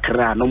bibi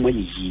kakra na mo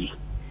yi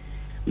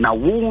na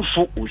wo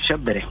so o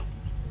hyebere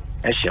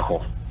e hye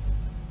ho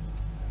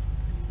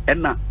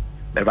enna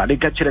everybody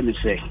catch me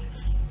say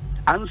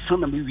ansa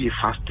na me wi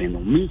fasting no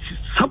me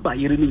saba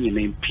yere ni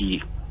nyina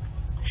mpie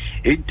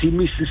enti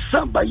me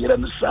saba yere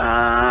no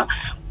sa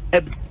e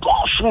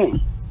boso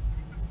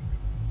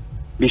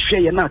me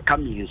hwe ye na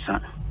kam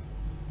yinsa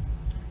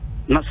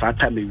na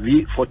sata me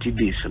wi 40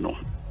 days no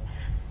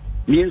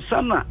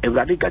yinsa na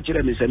ewrade ka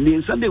kire me se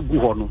yinsa na egu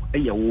ho no e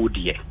ye wo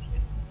de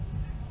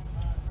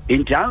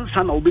enti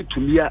ansa na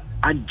obetumi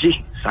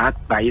age sa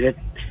bayire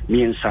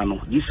yinsa no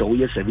this is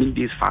we 7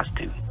 days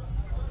fasting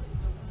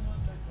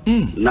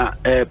na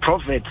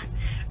prophet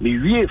me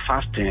wi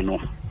fasting no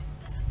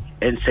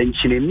en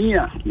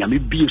senchinenia ya me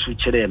bi so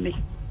kire me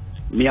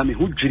me am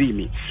who dream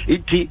me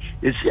iti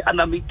esi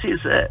anamitis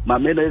ma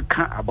me na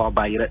ka about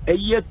bayire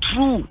eye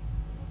true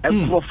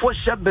enkrofo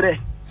shebre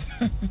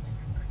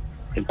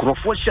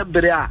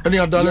a any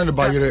adane ne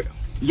bayire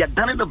ya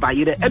dane ne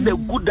bayire e be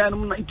good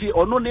dan no iti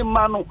ono ne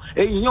ma no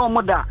ehia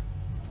omoda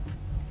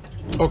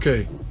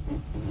okay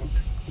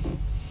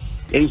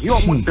ehia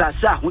omoda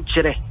sa ho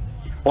kire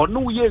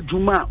ono ye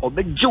adwuma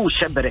obegye wo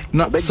shebre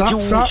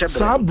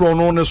sa bro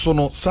no ne so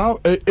no sa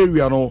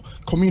area no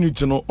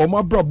community no o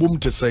ma bra bom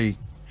te say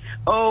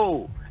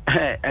oh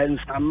and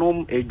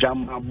sanom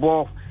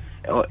ejamabo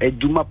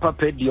eduma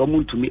papa di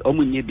omuntumi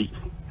omunye bi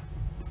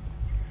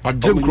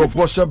agem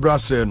crofo shebra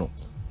say no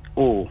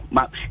oh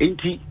ma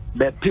enti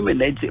be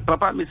permanent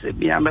papa me se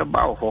bia me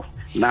ba ho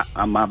na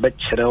ama be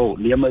kyerɛw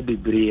niam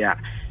bebre a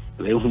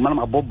ehuma na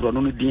mabobro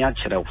no din a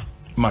kyerɛw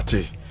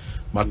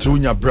mate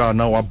unya bra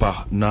na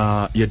waba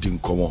na yedi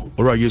nkomo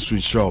ora Yesu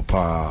nhyira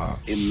pa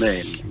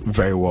amen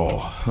very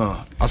well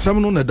asem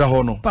no na da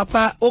ho no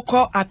papa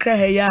okọ Accra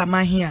ha ya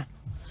amahia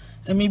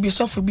emi bi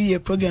sofo bi ye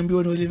program bi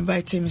ono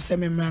invite me se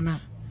me mrana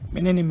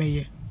me ne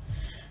meye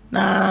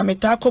na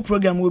metako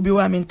program obi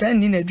wa me ntan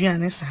ni na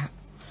aduane sa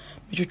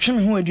twetwe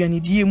me ho aduane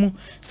die mu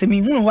se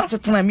me hunu ho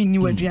asetena me ni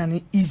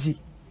aduane easy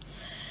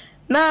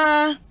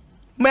na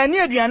mani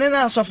aduane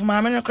na asofo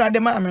maame no kra de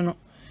maame no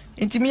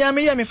ntimi ya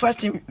me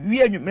fasting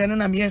wi anwumre no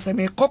na me yesa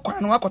me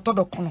kokwa no akoto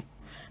dokono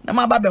na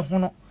ma ba be ho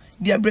no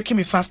dia break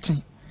me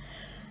fasting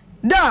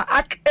da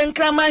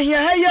enkrama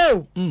hia ha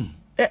yo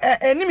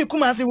eni mi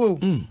kuma ase wo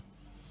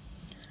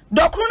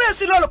dokru na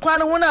si lolo kwa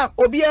no ho na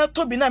obi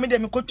to bi na me de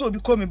me koto obi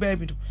ko me ba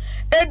bi do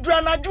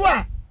edura na jo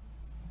a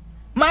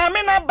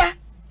maame na ba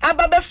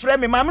aba be frɛ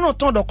me maame no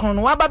ton dokru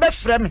no aba be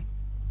frɛ me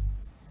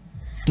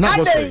na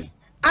go say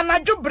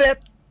anadwo bre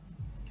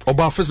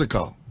oba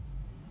physical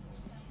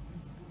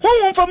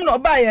Who from no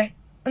buyer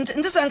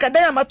until Sanka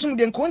Diamatum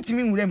de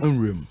continue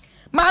room.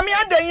 Mammy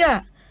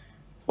Adaya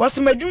was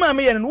Majuma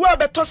me and well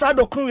better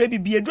Sado Crew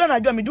be a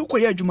drana jummy do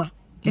Koyajuma.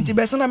 Into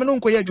Bessana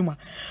Menun Koyajuma.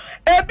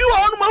 A be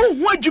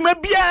on what you may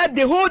be at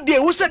the whole day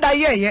who said I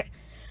ye.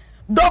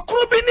 Doc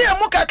Ruby near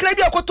Moka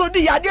Crabia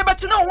Cotodi, I did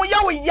but no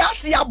Yawi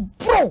Yasia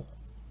bro.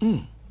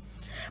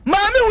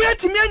 Mammy wait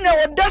to me in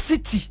your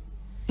audacity.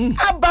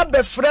 Abba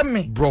befriend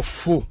me,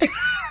 brofo.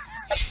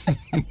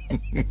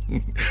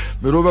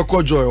 Me roba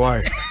ko joy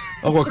why?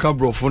 Ako ka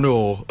brofo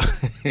no.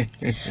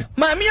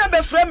 Mammy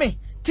abefriend me.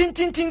 Tin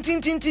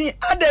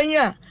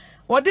adanya.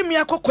 Wode me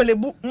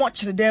akokolebu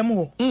mochre dem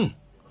ho.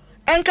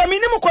 Enka me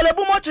nim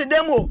kolebu mochre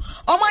dem ho.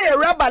 Omo ye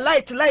rubber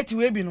light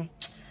we bi no.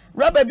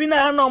 Rubber bi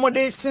na na omo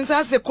de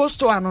sinsa se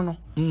costo ano no.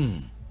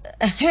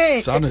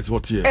 Sanet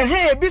what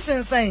here? Bi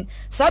sinsan.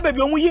 Sa ba bi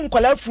omu yi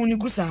nkola fu ni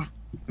gusa.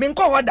 Me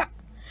nko hoda.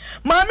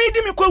 Mammy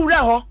di mi ko wura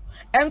ho.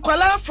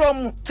 Enkwala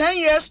from 10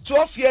 years,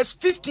 12 years,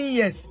 15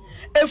 years.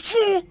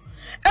 Efu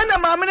ena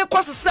maame ne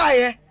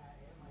kwosesa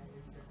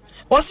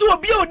Osi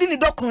obi a odi ni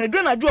dokun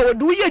edu na adwo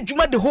wodu ye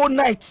adwuma the whole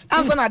night.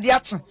 Ansa na de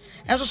aten.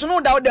 Enso so no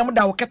da wo dem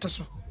da wo kete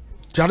so.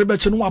 Ti ade be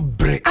che no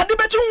abre. Ade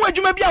be che wo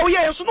adwuma bi a wo ye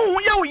enso no wo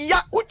ye wo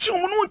ya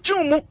utwum no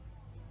utwum mu.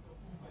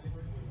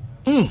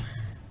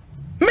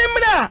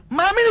 Memra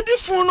maame ne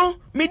difu no,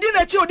 me di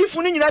na che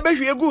odifu no nyina be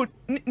hwe good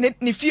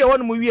ni fie wo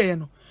no mo wie ye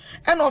no.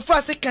 Ena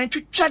ofa se kan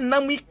twitwa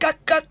nam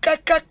kaka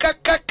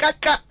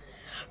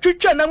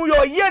twitwa nam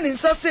yo ye ni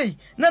nsase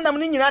na nam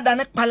ni nyina da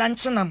ne kpala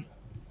nkyenam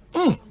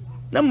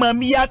na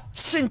mami ya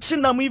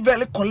chinchinam we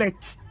very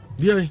collect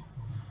yeah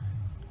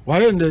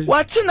why ende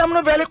wa chinam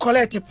no very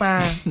collect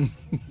pa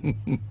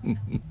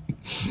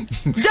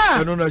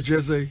ja no na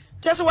say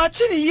just wa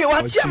chini ye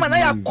wa chi amana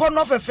ya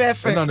kono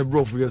fefefe na ne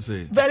bro for you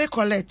say very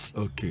collect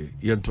okay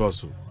ye nto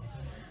so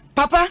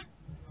papa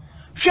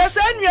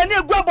hwesa nuane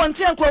egu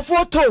abonte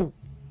enkrofo to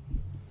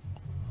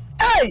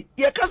hey,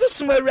 ye kase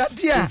suma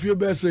awrade a. If you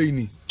be say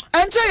ni.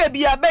 Anche ye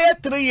bia be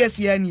 3 years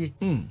ye nie.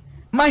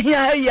 Ma hia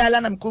ha ya la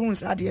na mko hu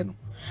ade no.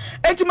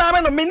 Enti ma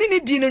no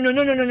menini di no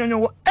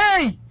nyonyo.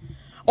 Hey!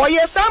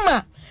 Oye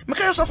sama, me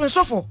ka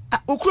sofo.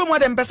 Okuru mu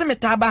ade mpese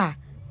metaba.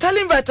 Tell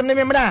invite me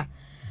mra.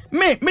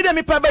 Me de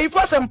me pa ba ifo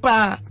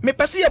sempa. Me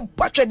pese ye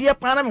batwede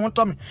pa na me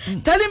hoto me.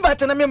 Tell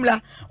invite na me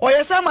mra.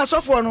 Oye sama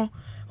sofo no.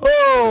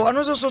 Oh,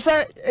 ano so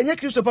say enye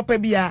Kristo papa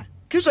bia.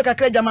 Kristo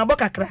kakra dwama bo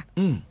kakra.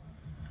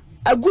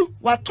 Agu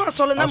wato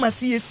asole na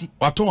masiyesi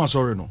wato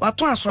asore no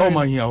wato asore o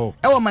mahia ho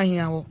e wo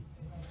mahia ho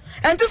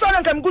enti so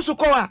na nkam gusu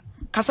ko a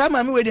kasa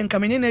ma me we de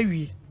nkam ni na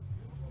wie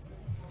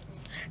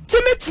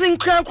timitrin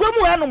krankro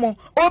mu ano mo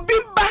obi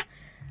ba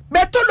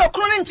beto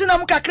dokro ne nchi na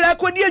mu kakra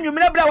ko di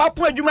anwumre bra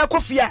wapo adwuma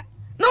kofia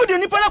na odi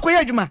nipa na koye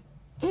adwuma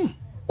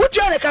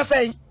utu ane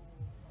kasa yi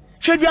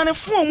hweduane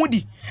fu mu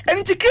di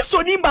enti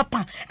Kristo ni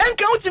mbapa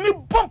enka utimi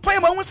bompai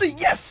ma hu say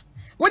yes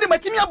we de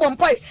matimi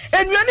abompai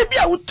enwuane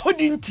bia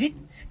wutodi nti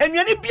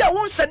enwuane bia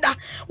won seda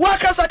wa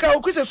kasa ka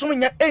okuse so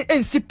nya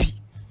NCP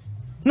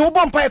no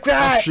bompa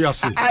ekra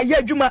aye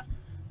adwuma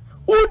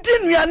udi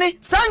nnuane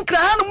sankra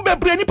hanu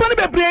bebre nipa ne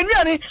bebre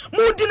nnuane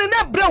mudi ne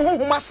na bre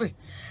honhomase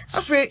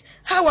afi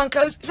ha wanka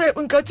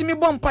nka timi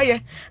bompa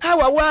ye ha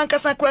wa anka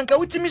sakra nka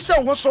utimi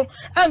hye ho so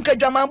anka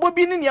dwamambo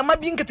bi ne niama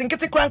bi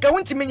nketenkete kra nka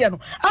wontimi nya no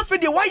afi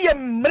de waye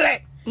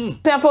mre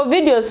for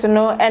videos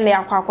no ene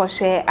akwakọ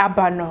share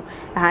abano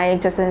ayi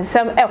just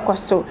nsem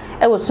ekoso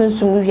e wo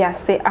sunsun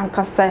wiase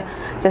ankasa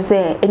just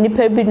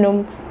enipa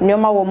binom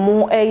nyoma wo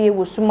mu eye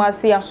wo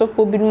sumase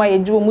asofo binom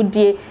ayeji wo mu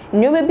die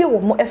nyoma bi wo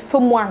mu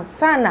efemu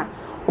ansana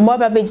omo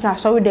ba be jina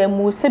so we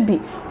mu sebi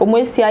omo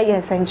esi aye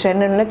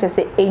nsenkyene no just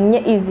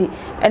enye easy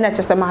ena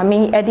just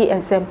maami edi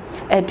ensem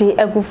edi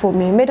egufo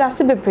me da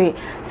se bebre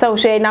so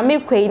she na me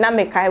kwei na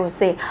me kai we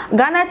say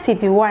Ghana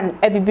TV1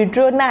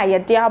 ebibidro na ye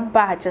de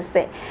aba just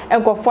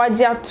egofo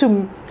age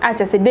atum a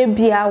just de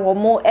bia wo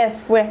mo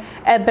efwe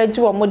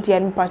ebeji wo mo de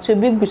npacho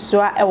bi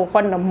gusua e wo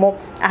hono mo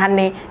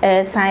ane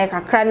san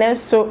kakra na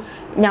so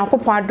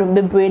nyankopon adom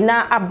bebre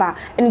na aba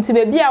enti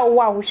be bia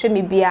wo a wo hwe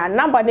me bia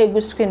number na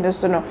egu screen do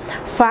so no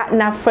fa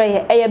na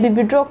frey eye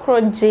bibidro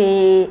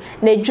kroje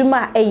na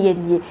adwuma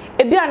eyenie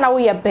ebi ana wo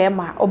ye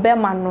bema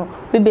obema no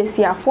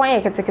bibesi afo an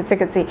ye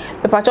ketekete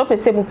pepacho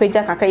pese mu page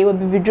kakra ye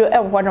bibidro e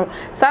wo no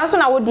sanso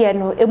na wo de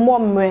no emu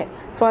omre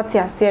so ati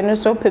ase no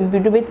so pe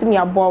bibidro betimi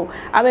abo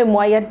amemu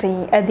aye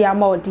den e de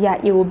ama odi a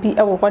ye obi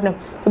e wo no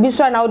obi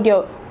so na wo de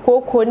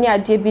koko ni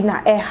ade bi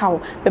na haw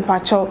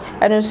bepacho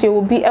eno so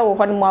obi e wo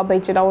hɔ no mu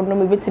abagina wo no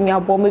me betimi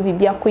abo me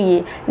bibia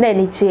koye na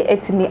aniche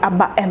etimi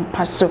aba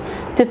empaso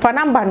ti fa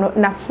number no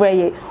na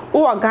freye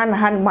wo Ghana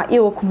ha no ma e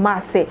wo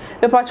kumase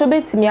bepacho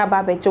betimi aba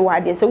abagye wo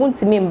ade se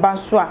wontimi mba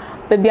so a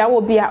bibia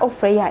wo bia o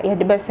freye a ye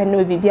de bese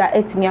no bibia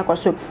etimi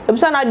akoso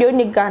ebuso na de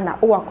oni Ghana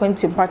wo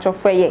akwanti mpacho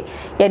freye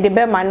ye de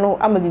be ma no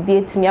ama bibia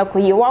etimi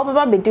akoye wo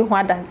baba bedi ho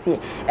adanse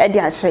e de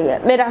akyereye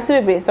me da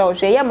se bebe se wo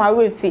hwe ye ma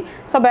refi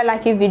so be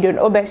like video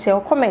no be share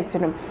comment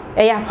no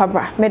e ya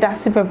fabra me da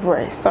se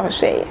bebe so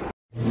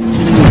hwe